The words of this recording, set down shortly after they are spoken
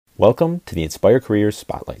Welcome to the Inspire Careers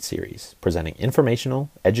Spotlight Series, presenting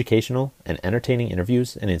informational, educational, and entertaining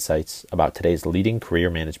interviews and insights about today's leading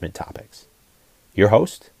career management topics. Your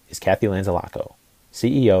host is Kathy Lanzalaco,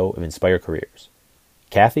 CEO of Inspire Careers.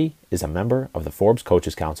 Kathy is a member of the Forbes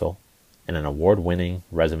Coaches Council and an award-winning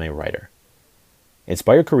resume writer.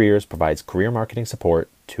 Inspire Careers provides career marketing support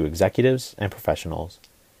to executives and professionals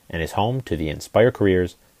and is home to the Inspire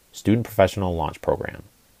Careers Student Professional Launch Program,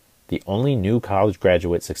 the only new college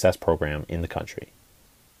graduate success program in the country.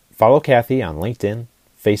 Follow Kathy on LinkedIn,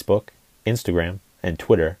 Facebook, Instagram, and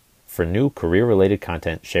Twitter for new career-related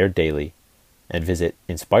content shared daily, and visit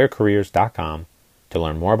inspirecareers.com to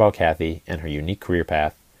learn more about Kathy and her unique career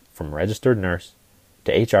path from registered nurse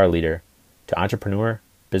to HR leader to entrepreneur,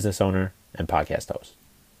 business owner, and podcast host.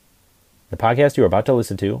 The podcast you are about to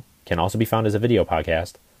listen to can also be found as a video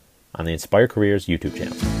podcast on the Inspire Careers YouTube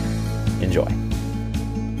channel. Enjoy.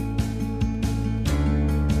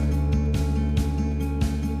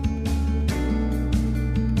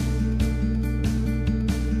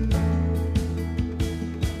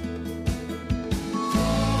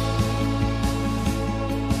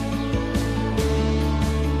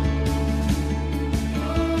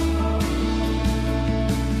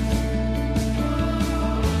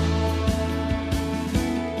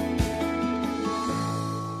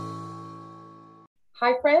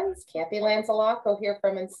 Hi friends, Kathy Lanzalaco here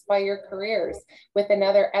from Inspire Careers with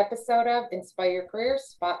another episode of Inspire Careers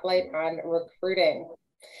Spotlight on Recruiting.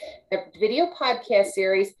 The video podcast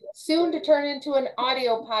series, soon to turn into an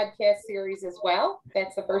audio podcast series as well.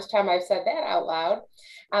 That's the first time I've said that out loud.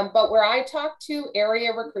 But where I talk to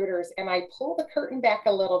area recruiters and I pull the curtain back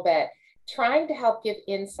a little bit, trying to help give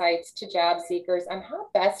insights to job seekers on how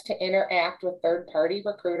best to interact with third-party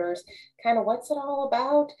recruiters, kind of what's it all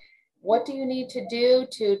about? What do you need to do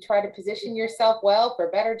to try to position yourself well for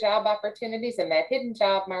better job opportunities in that hidden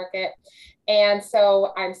job market? And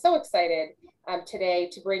so I'm so excited today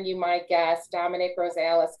to bring you my guest, Dominic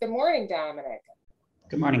Rosales. Good morning, Dominic.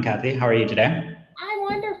 Good morning, Kathy. How are you today? I'm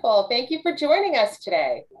wonderful. Thank you for joining us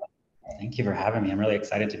today. Thank you for having me. I'm really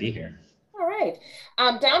excited to be here. All right.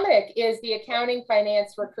 Dominic is the accounting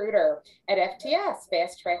finance recruiter at FTS,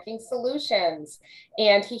 Fast Tracking Solutions.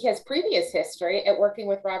 And he has previous history at working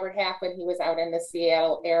with Robert Half when he was out in the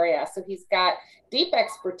Seattle area. So he's got deep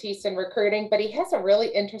expertise in recruiting, but he has a really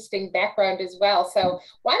interesting background as well. So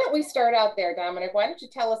why don't we start out there, Dominic? Why don't you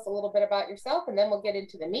tell us a little bit about yourself, and then we'll get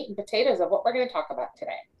into the meat and potatoes of what we're going to talk about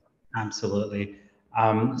today. Absolutely.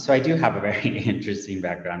 So I do have a very interesting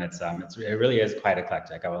background. It really is quite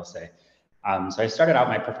eclectic, I will say. So I started out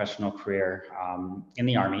my professional career in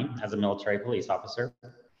the Army as a military police officer,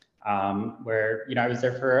 where I was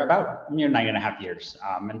there for about 9.5 years.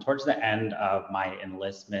 And towards the end of my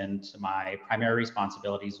enlistment, my primary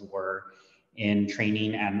responsibilities were in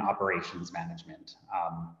training and operations management.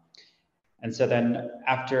 And so then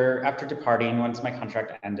after departing, once my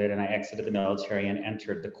contract ended and I exited the military and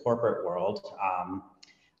entered the corporate world,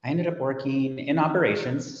 I ended up working in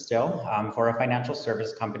operations still for a financial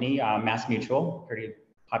service company, Mass Mutual, pretty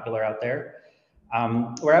popular out there,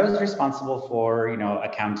 where I was responsible for,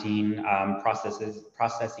 accounting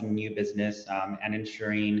processing new business, and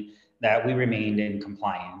ensuring that we remained in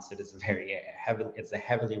compliance. It is a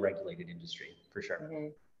heavily regulated industry for sure. Mm-hmm.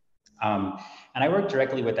 And I worked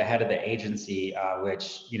directly with the head of the agency,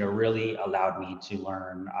 which really allowed me to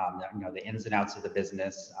learn the ins and outs of the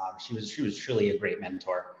business. She was truly a great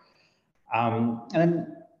mentor. And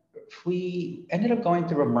then we ended up going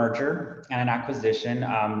through a merger and an acquisition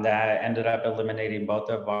that ended up eliminating both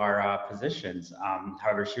of our positions.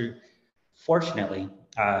 However, fortunately,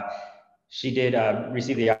 she did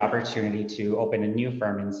receive the opportunity to open a new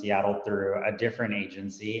firm in Seattle through a different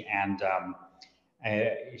agency, and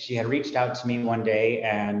she had reached out to me one day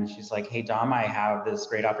and she's like, "Hey, Dom, I have this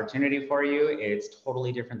great opportunity for you. It's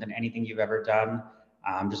totally different than anything you've ever done.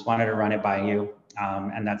 Just wanted to run it by you."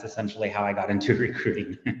 And that's essentially how I got into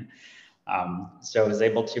recruiting. So I was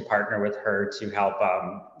able to partner with her to help,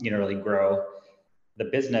 really grow the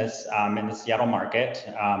business in the Seattle market.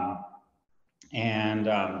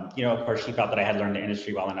 Of course, she felt that I had learned the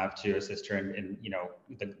industry well enough to assist her in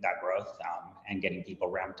that growth and getting people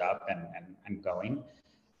ramped up and going.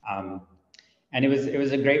 And it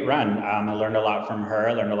was a great run. I learned a lot from her.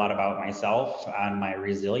 I learned a lot about myself and my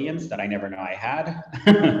resilience that I never knew I had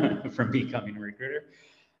from becoming a recruiter.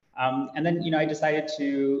 And then, I decided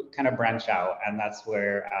to kind of branch out, and that's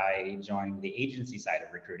where I joined the agency side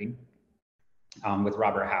of recruiting with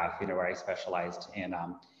Robert Half, where I specialized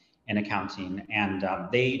in accounting, and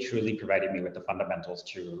they truly provided me with the fundamentals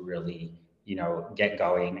to really, get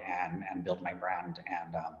going and build my brand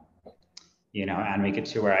and make it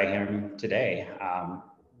to where I am today,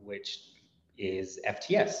 which is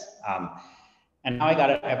FTS. And now I got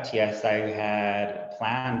at FTS, I had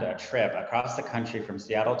planned a trip across the country from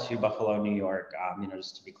Seattle to Buffalo, New York,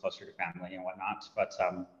 just to be closer to family and whatnot. But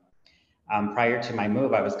prior to my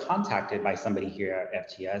move, I was contacted by somebody here at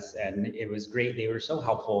FTS, and it was great. They were so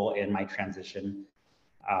helpful in my transition.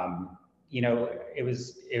 Um,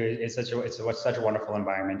 it's such a wonderful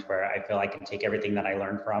environment where I feel I can take everything that I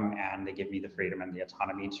learned from, and they give me the freedom and the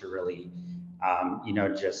autonomy to really,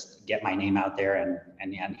 just get my name out there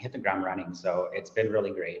and hit the ground running. So it's been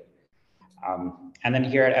really great. And then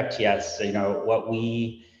here at FTS, what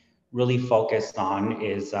we really focus on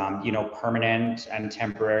is, permanent and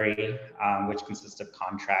temporary, which consists of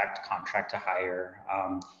contract to hire,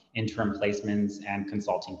 interim placements, and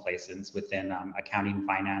consulting placements within accounting,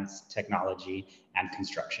 finance, technology, and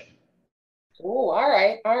construction. Oh, all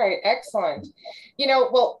right. All right. Excellent.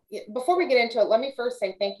 Well, before we get into it, let me first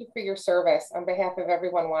say thank you for your service on behalf of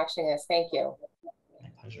everyone watching this. Thank you. My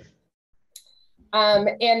pleasure. And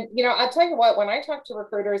I'll tell you what, when I talk to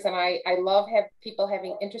recruiters, and I love people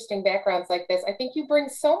having interesting backgrounds like this, I think you bring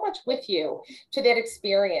so much with you to that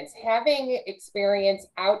experience, having experience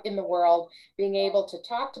out in the world, being able to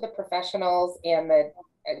talk to the professionals and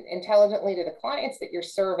intelligently to the clients that you're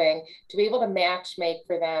serving, to be able to match make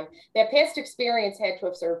for them. That past experience had to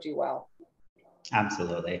have served you well.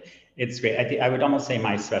 Absolutely. It's great. I would almost say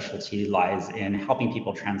my specialty lies in helping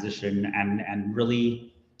people transition and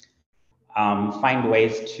really find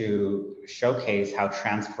ways to showcase how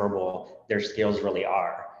transferable their skills really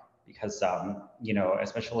are. Because,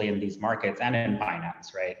 especially in these markets and in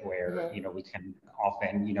finance, right, where, we can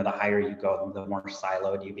often, the higher you go, the more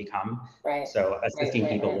siloed you become. Right. So assisting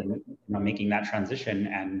people in making that transition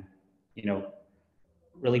and,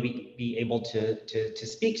 really be able to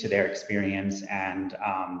speak to their experience and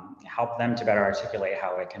help them to better articulate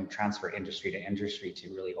how it can transfer industry to industry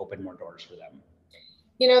to really open more doors for them.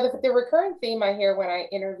 The recurring theme I hear when I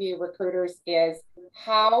interview recruiters is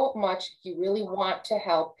how much you really want to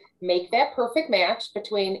help make that perfect match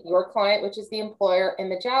between your client, which is the employer,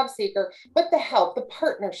 and the job seeker, but the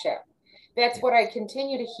partnership. That's what I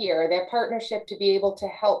continue to hear, that partnership, to be able to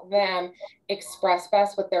help them express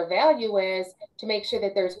best what their value is, to make sure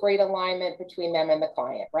that there's great alignment between them and the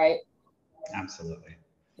client, right? Absolutely.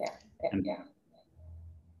 Yeah. And, yeah.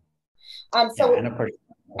 So, and of course,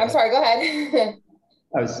 I'm sorry, go ahead.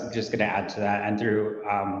 I was just going to add to that, and through,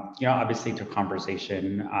 obviously through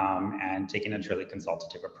conversation and taking a truly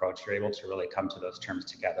consultative approach, you're able to really come to those terms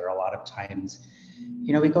together. A lot of times,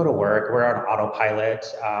 we go to work, we're on autopilot,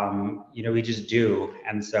 we just do.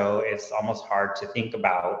 And so it's almost hard to think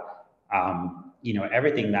about,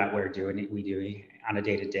 everything that we do on a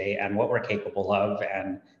day-to-day and what we're capable of,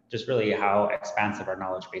 and just really how expansive our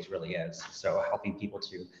knowledge base really is. So helping people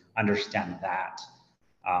to understand that.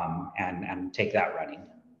 And take that running.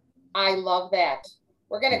 I love that.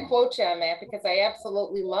 We're going to quote you on that because I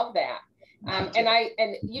absolutely love that.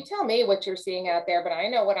 And you tell me what you're seeing out there, but I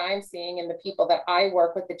know what I'm seeing in the people that I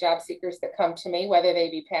work with, the job seekers that come to me, whether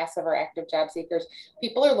they be passive or active job seekers.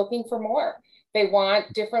 People are looking for more. They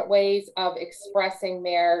want different ways of expressing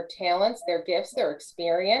their talents, their gifts, their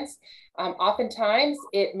experience. Oftentimes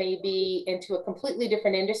it may be into a completely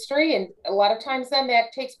different industry. And a lot of times then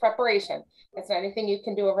that takes preparation. That's not anything you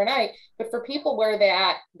can do overnight. But for people where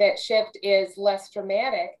that shift is less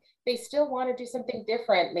dramatic, they still want to do something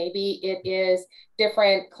different. Maybe it is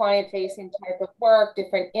different client-facing type of work,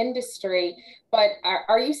 different industry. But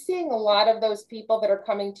are you seeing a lot of those people that are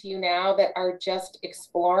coming to you now that are just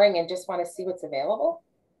exploring and just want to see what's available?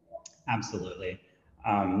 Absolutely.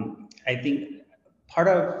 I think part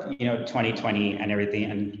of 2020 and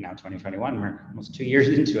everything, and now 2021, we're almost 2 years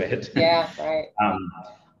into it. Yeah, right.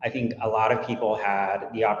 I think a lot of people had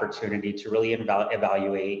the opportunity to really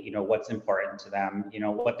evaluate, what's important to them,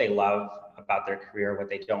 what they love about their career, what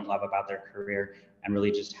they don't love about their career, and really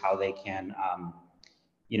just how they can,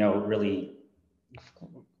 really,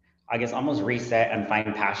 I guess, almost reset and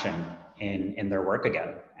find passion in their work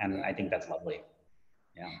again. And I think that's lovely.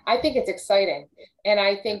 Yeah. I think it's exciting. And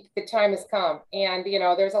I think the time has come. And,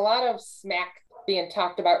 there's a lot of smack being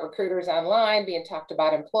talked about recruiters online, being talked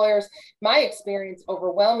about employers. My experience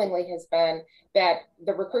overwhelmingly has been that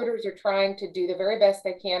the recruiters are trying to do the very best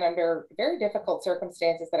they can under very difficult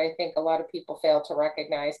circumstances that I think a lot of people fail to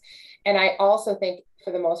recognize. And I also think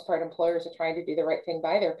for the most part, employers are trying to do the right thing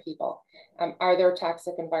by their people. Are there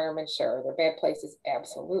toxic environments? Sure. Are there bad places?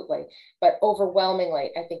 Absolutely. But overwhelmingly,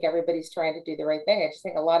 I think everybody's trying to do the right thing. I just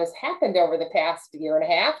think a lot has happened over the past year and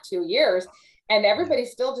a half, 2 years. And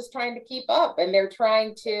everybody's still just trying to keep up, and they're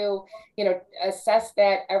trying to, assess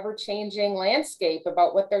that ever-changing landscape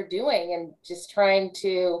about what they're doing, and just trying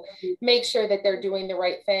to make sure that they're doing the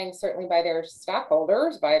right thing, certainly by their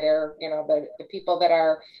stockholders, by their, the people that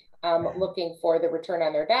are looking for the return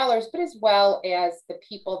on their dollars, but as well as the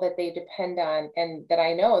people that they depend on, and that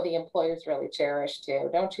I know the employers really cherish too,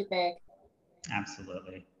 don't you think?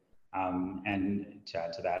 Absolutely. And to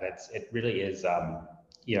add to that, it really is,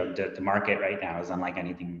 the market right now is unlike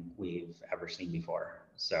anything we've ever seen before.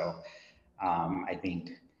 So I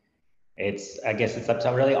think I guess it's up to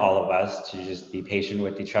really all of us to just be patient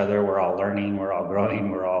with each other. We're all learning, we're all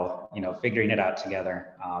growing, we're all, figuring it out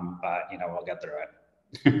together. But, we'll get through it.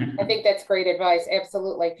 I think that's great advice.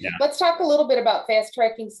 Absolutely. Yeah. Let's talk a little bit about fast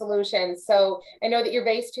tracking solutions. So I know that you're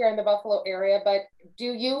based here in the Buffalo area, but do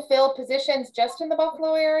you fill positions just in the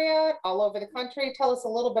Buffalo area, all over the country? Tell us a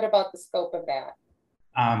little bit about the scope of that.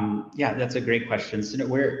 Yeah, that's a great question. So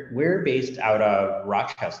we're based out of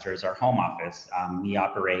Rochester as our home office. We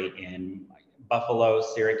operate in Buffalo,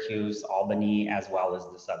 Syracuse, Albany, as well as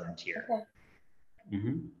the Southern Tier. Okay.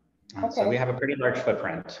 Mm-hmm. So we have a pretty large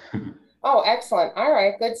footprint. Oh, excellent. All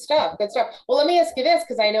right. Good stuff. Good stuff. Well, let me ask you this,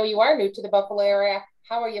 because I know you are new to the Buffalo area.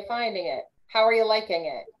 How are you finding it? How are you liking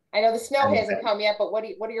it? I know the snow hasn't come yet, but what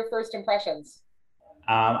are your first impressions?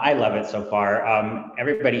 I love it so far.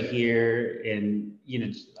 Everybody here in,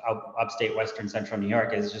 upstate Western Central New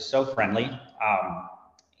York is just so friendly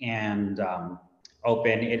and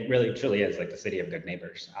open. It really truly is like the city of good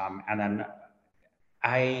neighbors. And then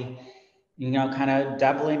kind of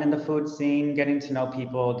dabbling in the food scene, getting to know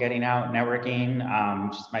people, getting out, networking,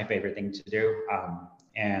 just my favorite thing to do.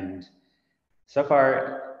 And so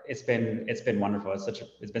far, it's been wonderful.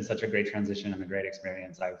 It's been such a great transition and a great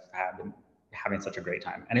experience. I've been having such a great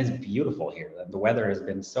time, and it's beautiful here. The weather has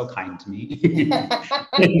been so kind to me,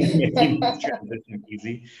 making this transition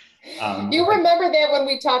easy. You remember that when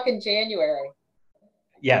we talk in January?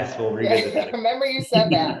 Yes, we'll revisit that. Remember you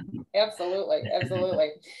said that. Absolutely, absolutely.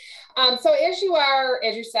 So as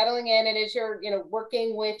you're settling in, and as you're,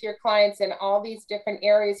 working with your clients in all these different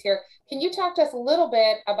areas here, can you talk to us a little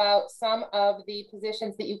bit about some of the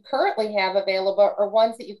positions that you currently have available, or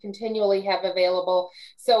ones that you continually have available?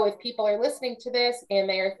 So if people are listening to this and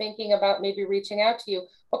they are thinking about maybe reaching out to you,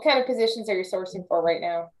 what kind of positions are you sourcing for right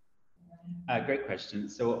now? Great question.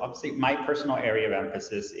 So obviously my personal area of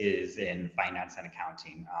emphasis is in finance and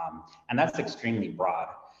accounting, and that's extremely broad.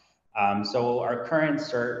 So our current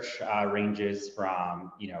search ranges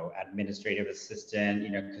from, administrative assistant,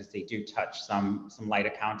 because they do touch some light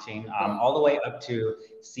accounting, all the way up to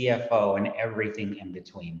CFO and everything in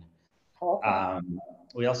between. Okay.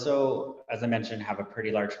 We also, as I mentioned, have a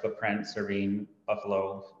pretty large footprint serving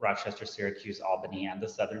Buffalo, Rochester, Syracuse, Albany, and the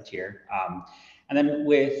Southern Tier. And then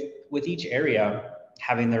with each area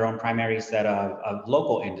having their own primary set of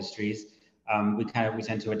local industries, we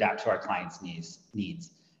tend to adapt to our clients'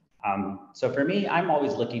 needs. So for me, I'm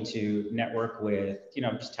always looking to network with,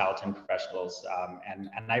 just talented professionals. And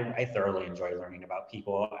I thoroughly enjoy learning about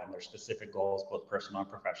people and their specific goals, both personal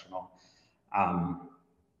and professional.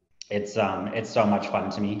 It's so much fun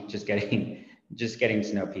to me, just getting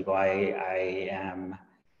to know people. I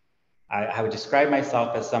would describe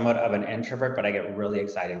myself as somewhat of an introvert, but I get really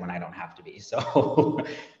excited when I don't have to be. So,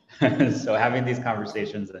 so having these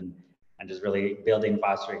conversations and just really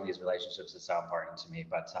fostering these relationships is so important to me.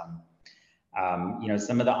 But, some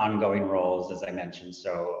of the ongoing roles, as I mentioned,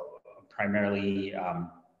 so primarily,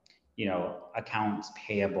 accounts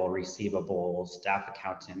payable, receivables, staff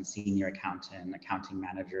accountant, senior accountant, accounting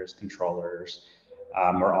managers, controllers.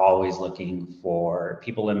 We're always looking for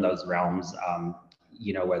people in those realms,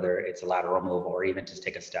 whether it's a lateral move or even just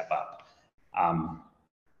take a step up. And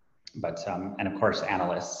of course,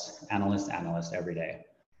 analysts every day.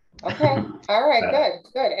 Okay. All right.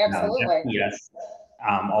 Good. Absolutely. Yes.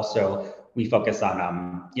 Also, we focus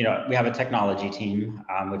on, we have a technology team,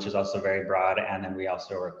 which is also very broad. And then we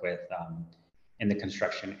also work with, in the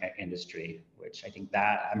construction industry, which I think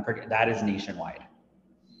that is nationwide.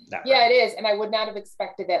 Yeah, it is. And I would not have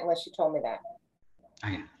expected that unless you told me that. Oh,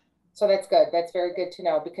 yeah. So that's good. That's very good to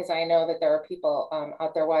know, because I know that there are people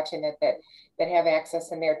out there watching that have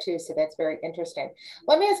access in there too. So that's very interesting.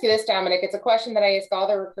 Let me ask you this, Dominic. It's a question that I ask all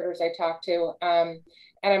the recruiters I talk to. And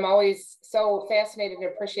I'm always so fascinated and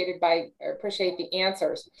appreciate the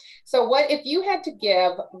answers. So what if you had to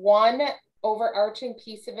give one overarching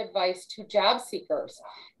piece of advice to job seekers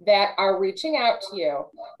that are reaching out to you,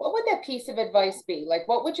 what would that piece of advice be? Like,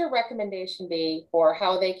 what would your recommendation be for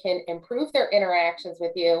how they can improve their interactions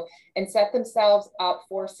with you and set themselves up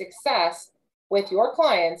for success with your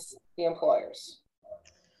clients, the employers?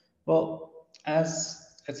 Well,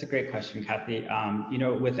 That's a great question, Kathy.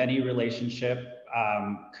 With any relationship,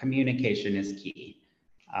 communication is key.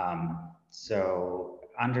 So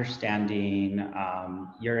understanding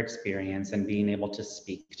your experience and being able to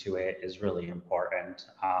speak to it is really important.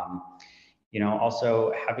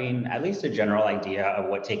 Also having at least a general idea of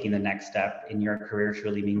what taking the next step in your career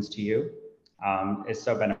truly means to you is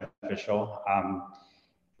so beneficial.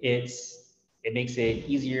 It makes it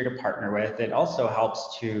easier to partner with. It also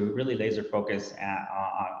helps to really laser focus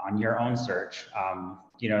on your own search,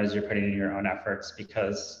 as you're putting in your own efforts,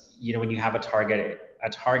 because, when you have a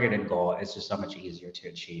targeted goal, it's just so much easier to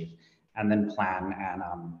achieve and then plan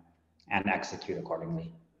and execute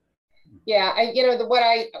accordingly. Yeah, what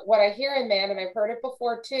I hear in that, and I've heard it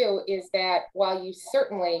before too, is that while you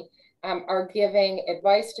certainly are giving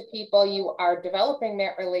advice to people, you are developing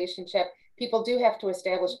that relationship. People do have to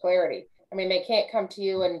establish clarity. I mean, they can't come to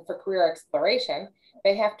you and for career exploration.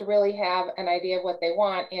 They have to really have an idea of what they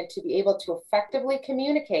want and to be able to effectively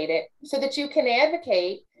communicate it so that you can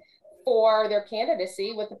advocate for their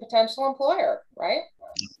candidacy with the potential employer, right?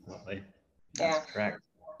 Absolutely. That's correct.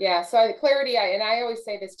 Yeah, so clarity, and I always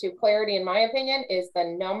say this too, clarity, in my opinion, is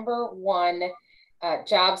the number one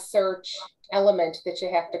job search element that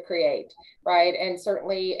you have to create, right? And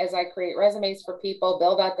certainly as I create resumes for people,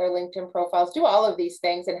 build out their LinkedIn profiles, do all of these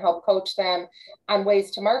things and help coach them on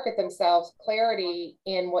ways to market themselves, clarity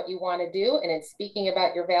in what you want to do and in speaking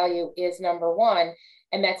about your value is number one.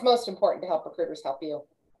 And that's most important to help recruiters help you.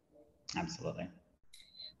 Absolutely.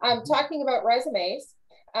 Talking about resumes,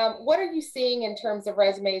 what are you seeing in terms of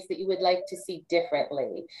resumes that you would like to see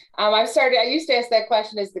differently? I used to ask that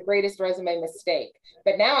question as the greatest resume mistake,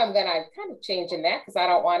 but now I'm going to kind of change in that because I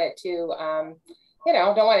don't want it to,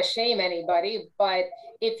 don't want to shame anybody. But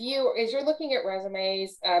as you're looking at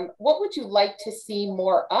resumes, what would you like to see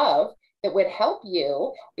more of that would help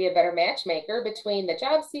you be a better matchmaker between the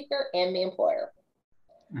job seeker and the employer?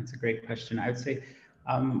 That's a great question. I would say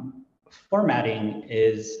formatting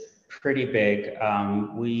is pretty big.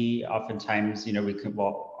 We oftentimes,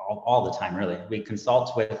 all the time, really, we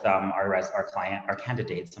consult with our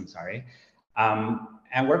candidates,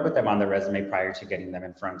 and work with them on the resume prior to getting them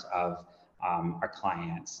in front of our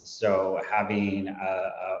clients. So having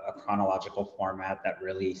a chronological format that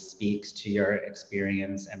really speaks to your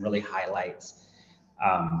experience and really highlights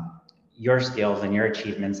your skills and your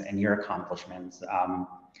achievements and your accomplishments.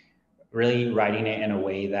 Really writing it in a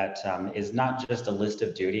way that is not just a list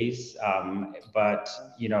of duties, but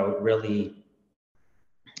really,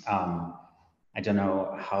 I don't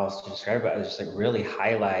know how else to describe it, but just like really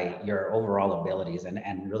highlight your overall abilities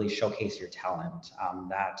and really showcase your talent.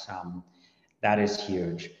 That is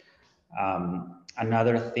huge.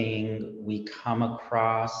 Another thing we come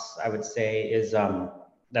across, I would say, is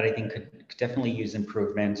that I think could definitely use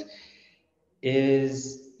improvement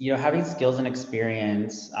is having skills and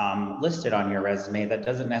experience listed on your resume that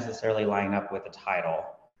doesn't necessarily line up with the title.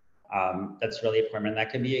 That's really important.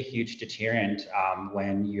 That can be a huge deterrent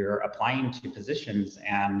when you're applying to positions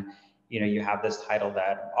and you have this title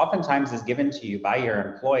that oftentimes is given to you by your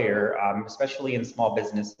employer, especially in small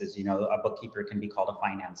businesses. A bookkeeper can be called a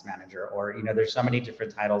finance manager, or there's so many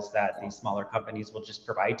different titles that these smaller companies will just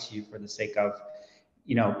provide to you for the sake of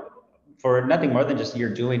for nothing more than just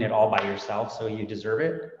you're doing it all by yourself, so you deserve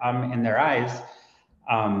it in their eyes.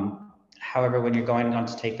 However, when you're going on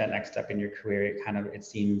to take that next step in your career, it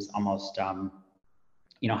seems almost,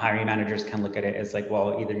 hiring managers can look at it as like,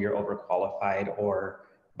 well, either you're overqualified or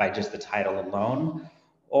by just the title alone,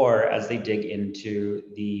 or as they dig into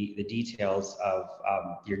the details of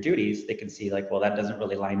your duties, they can see like, well, that doesn't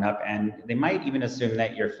really line up, and they might even assume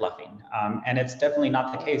that you're fluffing. And it's definitely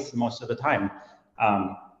not the case most of the time.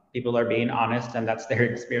 People are being honest, and that's their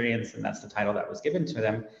experience, and that's the title that was given to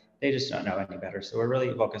them. They just don't know any better. So we're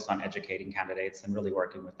really focused on educating candidates and really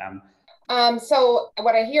working with them. So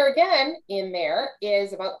what I hear again in there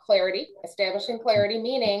is about clarity, establishing clarity,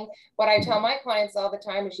 meaning what I tell my clients all the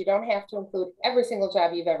time is you don't have to include every single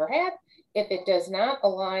job you've ever had if it does not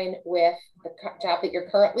align with the job that you're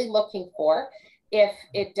currently looking for. If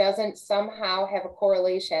it doesn't somehow have a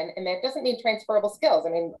correlation, and that doesn't mean transferable skills. I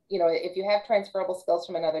mean, if you have transferable skills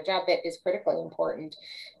from another job, that is critically important.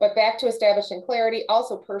 But back to establishing clarity,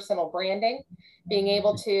 also personal branding, being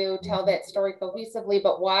able to tell that story cohesively.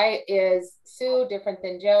 But why is Sue different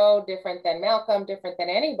than Joe, different than Malcolm, different than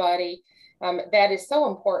anybody? That is so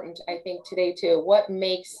important, I think, today too. What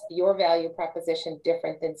makes your value proposition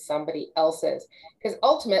different than somebody else's? Because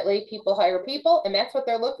ultimately people hire people, and that's what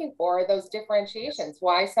they're looking for, those differentiations,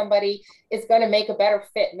 why somebody is going to make a better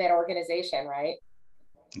fit in that organization, right?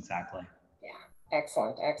 Exactly. Yeah,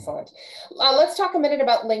 excellent, excellent. Let's talk a minute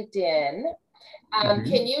about LinkedIn.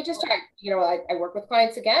 Can you just try, I work with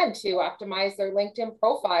clients again to optimize their LinkedIn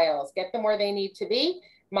profiles, get them where they need to be.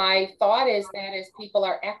 My thought is that as people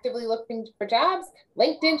are actively looking for jobs,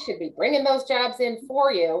 LinkedIn should be bringing those jobs in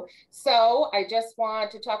for you. So I just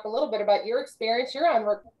want to talk a little bit about your experience. You're on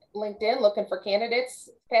LinkedIn looking for candidates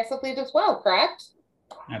passively as well, correct?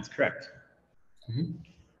 That's correct. Mm-hmm.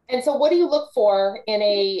 And so what do you look for in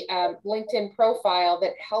a LinkedIn profile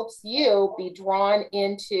that helps you be drawn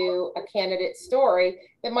into a candidate story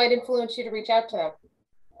that might influence you to reach out to them?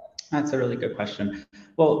 That's a really good question.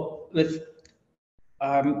 Well, with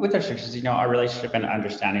our searches, our relationship and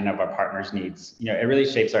understanding of our partners' needs, it really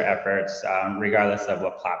shapes our efforts, regardless of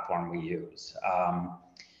what platform we use.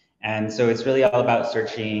 And so it's really all about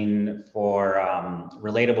searching for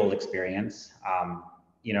relatable experience,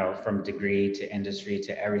 from degree to industry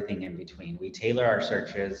to everything in between. We tailor our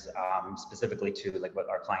searches specifically to like what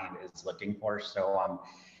our client is looking for. So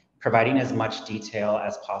providing as much detail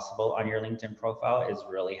as possible on your LinkedIn profile is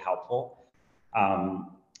really helpful.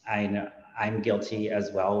 I know I'm guilty as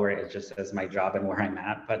well, where it just says my job and where I'm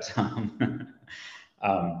at, but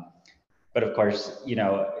of course,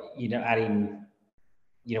 adding,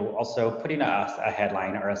 also putting a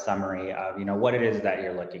headline or a summary of, what it is that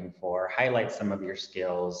you're looking for, highlight some of your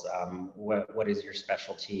skills, what is your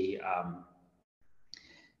specialty,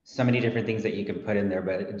 so many different things that you can put in there,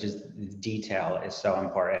 but just detail is so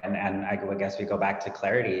important. And I guess we go back to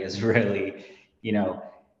clarity is really,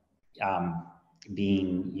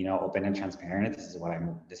 being, open and transparent. This is what I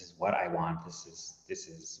want. This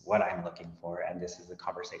is what I'm looking for. And this is a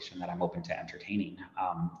conversation that I'm open to entertaining.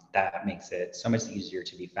 That makes it so much easier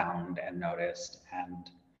to be found and noticed, and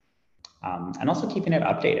also keeping it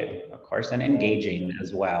updated, of course, and engaging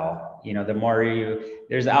as well. The more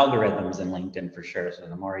there's algorithms in LinkedIn for sure. So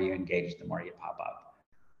the more you engage, the more you pop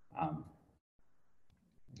up.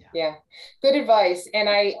 Yeah, good advice. And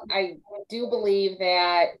I do believe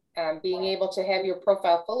that being able to have your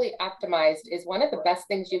profile fully optimized is one of the best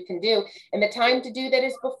things you can do. And the time to do that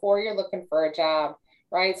is before you're looking for a job,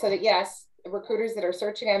 right? So that, yes, recruiters that are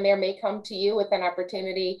searching on there may come to you with an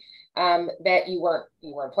opportunity that you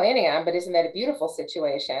weren't planning on, but isn't that a beautiful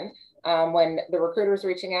situation? When the recruiter is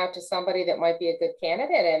reaching out to somebody that might be a good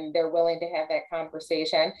candidate and they're willing to have that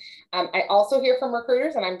conversation. I also hear from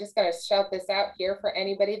recruiters, and I'm just going to shout this out here for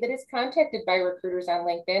anybody that is contacted by recruiters on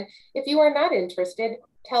LinkedIn. If you are not interested,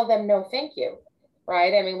 tell them no, thank you.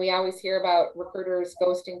 Right? I mean, we always hear about recruiters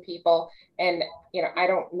ghosting people, and I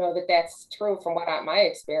don't know that that's true from what my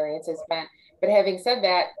experience has been. But having said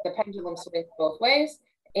that, the pendulum swings both ways,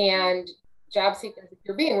 and job seekers, if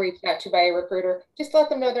you're being reached out to by a recruiter, just let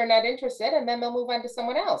them know they're not interested, and then they'll move on to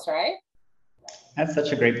someone else, right? That's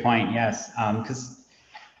such a great point. Yes, because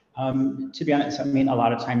to be honest, I mean, a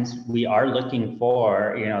lot of times we are looking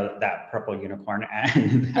for, that purple unicorn,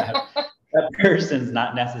 and that person's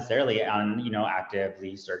not necessarily on,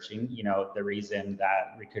 actively searching. The reason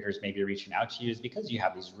that recruiters may be reaching out to you is because you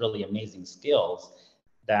have these really amazing skills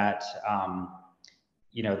that,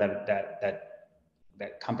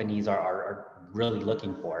 that companies are really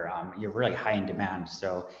looking for. You're really high in demand.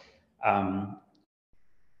 So,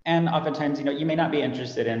 and oftentimes, you may not be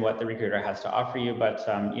interested in what the recruiter has to offer you, but,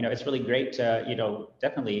 it's really great to,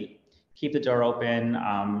 definitely keep the door open,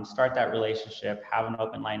 start that relationship, have an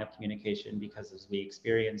open line of communication, because as we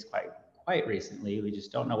experienced quite recently, we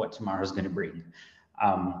just don't know what tomorrow's going to bring.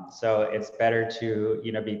 So it's better to,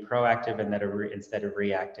 be proactive instead of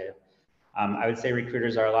reactive. I would say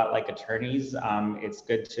recruiters are a lot like attorneys. It's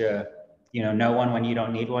good to, know one when you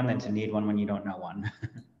don't need one than to need one when you don't know one.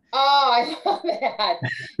 Oh, I love that.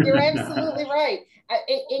 You're absolutely right.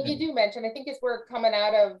 And you do mention, I think as we're coming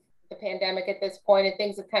out of the pandemic at this point and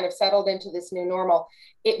things have kind of settled into this new normal,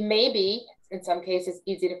 it may be, in some cases,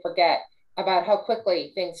 easy to forget about how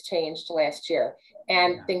quickly things changed last year.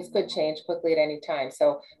 And things could change quickly at any time.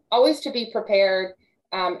 So always to be prepared,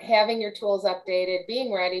 having your tools updated,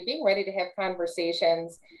 being ready to have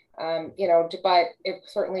conversations, but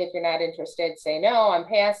certainly if you're not interested, say, no, I'm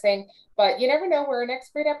passing, but you never know where our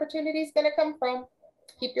next great opportunity is going to come from.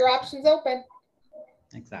 Keep your options open.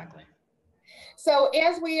 Exactly. So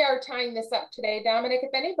as we are tying this up today, Dominic,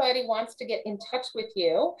 if anybody wants to get in touch with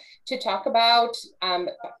you to talk about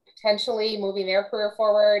potentially moving their career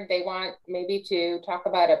forward, they want maybe to talk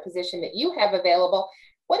about a position that you have available,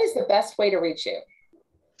 what is the best way to reach you?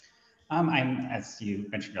 As you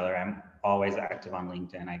mentioned earlier, I'm always active on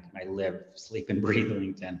LinkedIn. I live, sleep, and breathe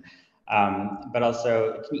LinkedIn. But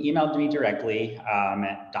also, you can email me directly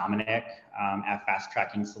at Dominic at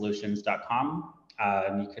fasttrackingsolutions.com.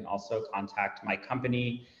 You can also contact my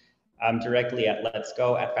company, directly at let's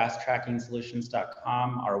go at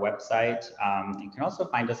fasttrackingsolutions.com, our website. You can also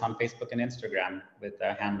find us on Facebook and Instagram with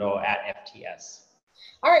the handle at FTS.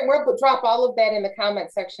 All right, we'll drop all of that in the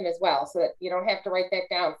comment section as well, so that you don't have to write that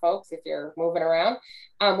down, folks, if you're moving around.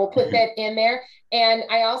 We'll put that in there. And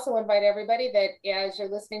I also invite everybody that as you're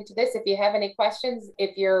listening to this, if you have any questions,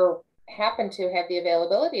 if you happen to have the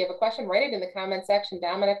availability of a question, write it in the comment section.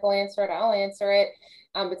 Dominic will answer it, I'll answer it.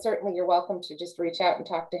 But certainly you're welcome to just reach out and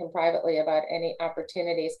talk to him privately about any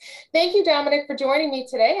opportunities. Thank you, Dominic, for joining me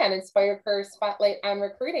today on Inspire Career Spotlight on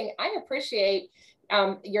Recruiting. I appreciate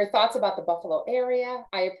your thoughts about the Buffalo area.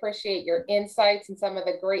 I appreciate your insights and some of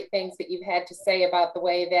the great things that you've had to say about the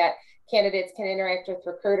way that candidates can interact with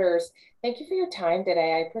recruiters. Thank you for your time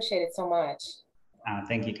today. I appreciate it so much.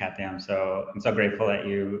 Thank you, Kathy. I'm so grateful that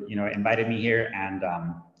you invited me here, and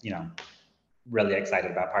really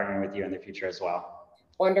excited about partnering with you in the future as well.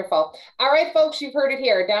 Wonderful. All right, folks, you've heard it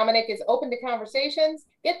here. Dominic is open to conversations.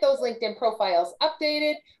 Get those LinkedIn profiles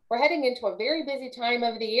updated. We're heading into a very busy time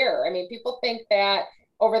of the year. I mean, people think that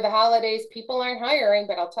over the holidays, people aren't hiring,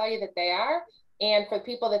 but I'll tell you that they are. And for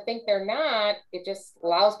people that think they're not, it just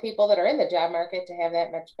allows people that are in the job market to have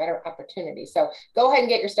that much better opportunity. So go ahead and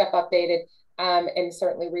get your stuff updated. And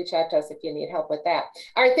certainly reach out to us if you need help with that.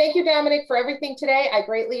 All right, thank you, Dominic, for everything today. I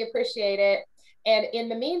greatly appreciate it. And in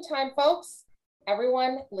the meantime, folks,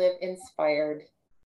 everyone live inspired.